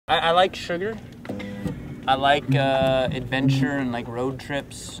I like sugar. I like adventure and like road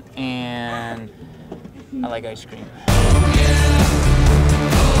trips, and I like ice cream. Oh yeah,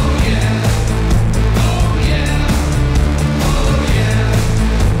 oh yeah, oh yeah, oh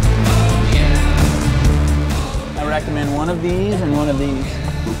yeah, oh yeah. I recommend one of these and one of these.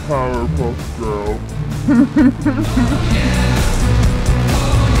 The Powerpuff Girl.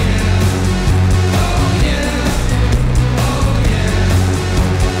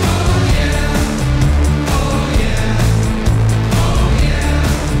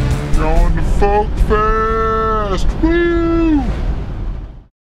 Going to Folk Fest! Woo!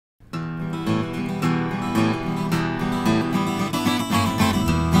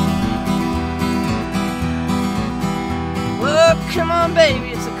 Well, come on,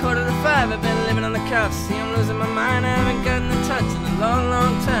 baby, it's 4:45. I've been living on the couch. See, I'm losing my mind. I haven't gotten a touch in a long,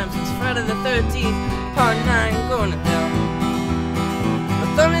 long time since Friday the 13th, part 9, going to hell.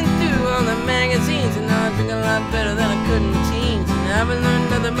 I'm thumbing through all the magazines, and now I drink a lot better than I could in teens. And I haven't learned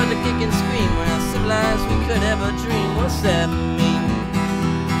nothing but to kick and scream. We're as civilized we could ever dream. What's that mean?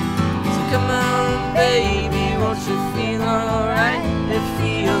 So come on, baby, won't you feel alright? It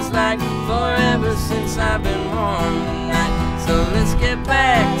feels like forever since I've been warm tonight. So let's get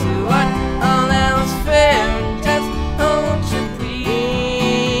back to what all else fair and just won't you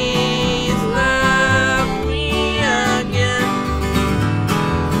please love me again?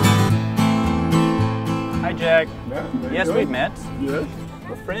 Hi, Jack. Yeah, Yes, we've met. Yes.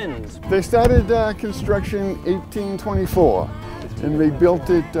 We're friends. They started construction 1824, and they built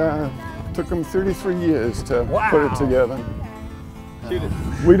it, took them 33 years to put it together. Shoot it.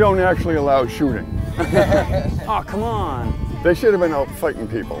 We don't actually allow shooting. Oh, come on. They should have been out fighting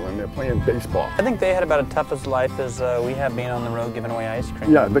people, and they're playing baseball. I think they had about as tough as life as we have being on the road giving away ice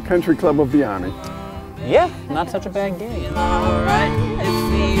cream. Yeah, the country club of the Army. Yeah, not such a bad gig. Alright, it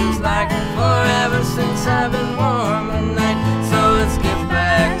feels like forever since I've been warm tonight. So let's get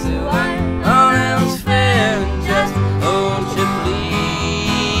back to what all else fair and just won't you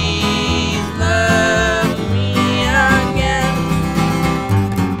please love me again?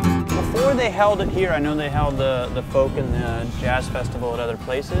 Before they held it here, I know they held the folk and the jazz festival at other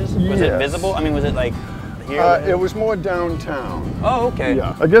places. Was it visible? I mean, was it like here? It was more downtown. Oh, okay.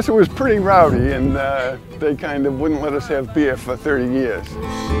 Yeah, I guess it was pretty rowdy, and they kind of wouldn't let us have beer for 30 years.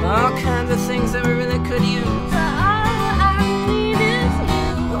 All kinds of things that we really could use.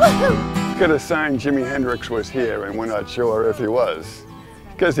 Could have signed Jimi Hendrix was here, and we're not sure if he was,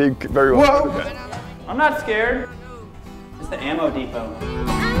 because he very well could have been. I'm not scared. It's the ammo depot.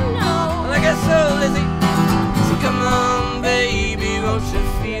 Well, I guess so, Lizzie. So come on, baby, won't you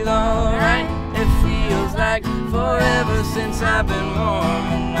feel alright? It feels like forever since I've been warm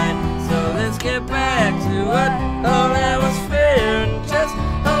tonight. So let's get back to what all that was fair and just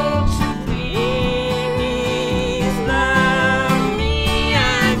won't you please love me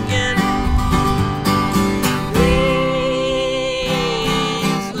again?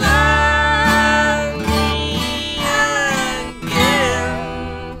 Please love me again.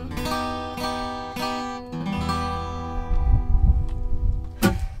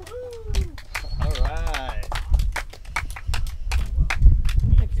 All right.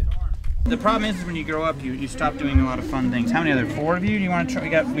 The problem is when you grow up, you stop doing a lot of fun things. How many other? 4 of you? Do you want to try?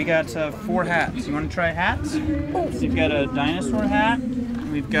 We got 4 hats. You want to try hats? So you've got a dinosaur hat.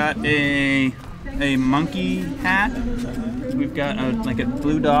 We've got a monkey hat. We've got like a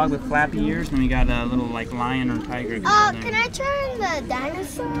blue dog with flappy ears, and we got a little like lion or tiger. Can I try the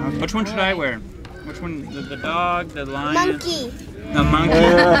dinosaur? Which one should I wear? Which one? The dog, the lion? Monkey. The monkey.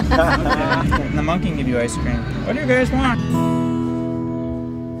 Okay. The monkey can give you ice cream. What do you guys want?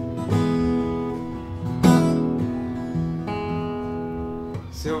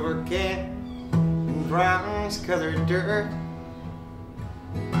 Silver can and bronze colored dirt.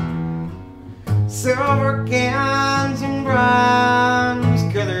 Silver cans and bronze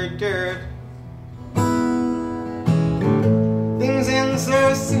colored dirt. Things end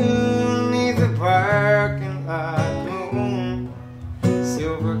so soon, neath the parking lot.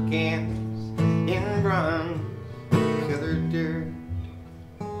 Silver cans and bronze colored dirt.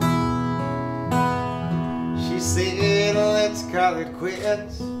 She said, let's call it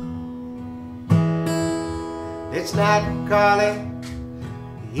quits. Let's not call it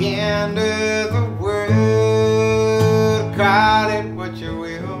the end of the world. Call it what you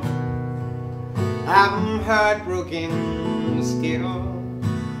will. I'm heartbroken still.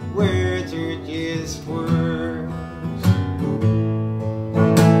 Words are just words.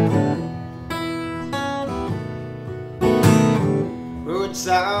 Rode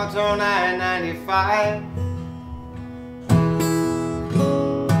south on I-95.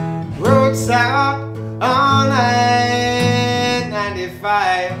 roots out on I-95.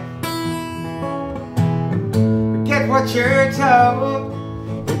 Forget what you're told,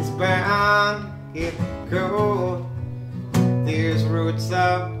 it's bound it gold. There's roots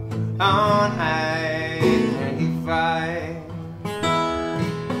out on I-95.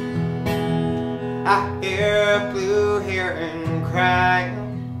 I hear blue heron cry.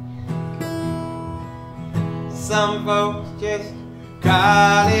 Some folks just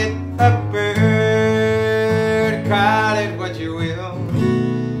call it a bird, call it what you will.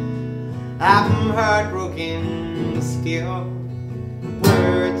 I'm heartbroken still.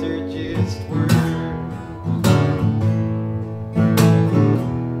 Words are just words.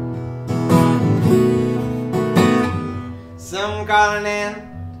 Some call an ant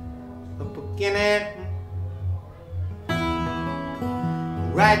a beginning.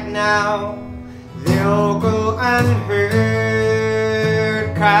 Right now they'll go unheard.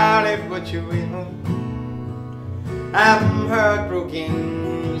 Call it what you will. I'm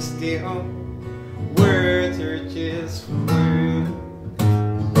heartbroken still. Words are just words.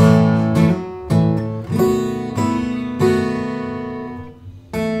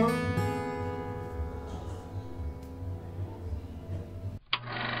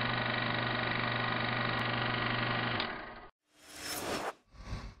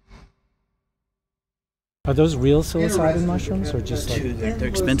 Are those real psilocybin mushrooms or just like... Dude, they're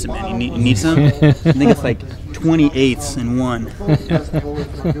expensive, man. You need some? I think it's like 28ths in one.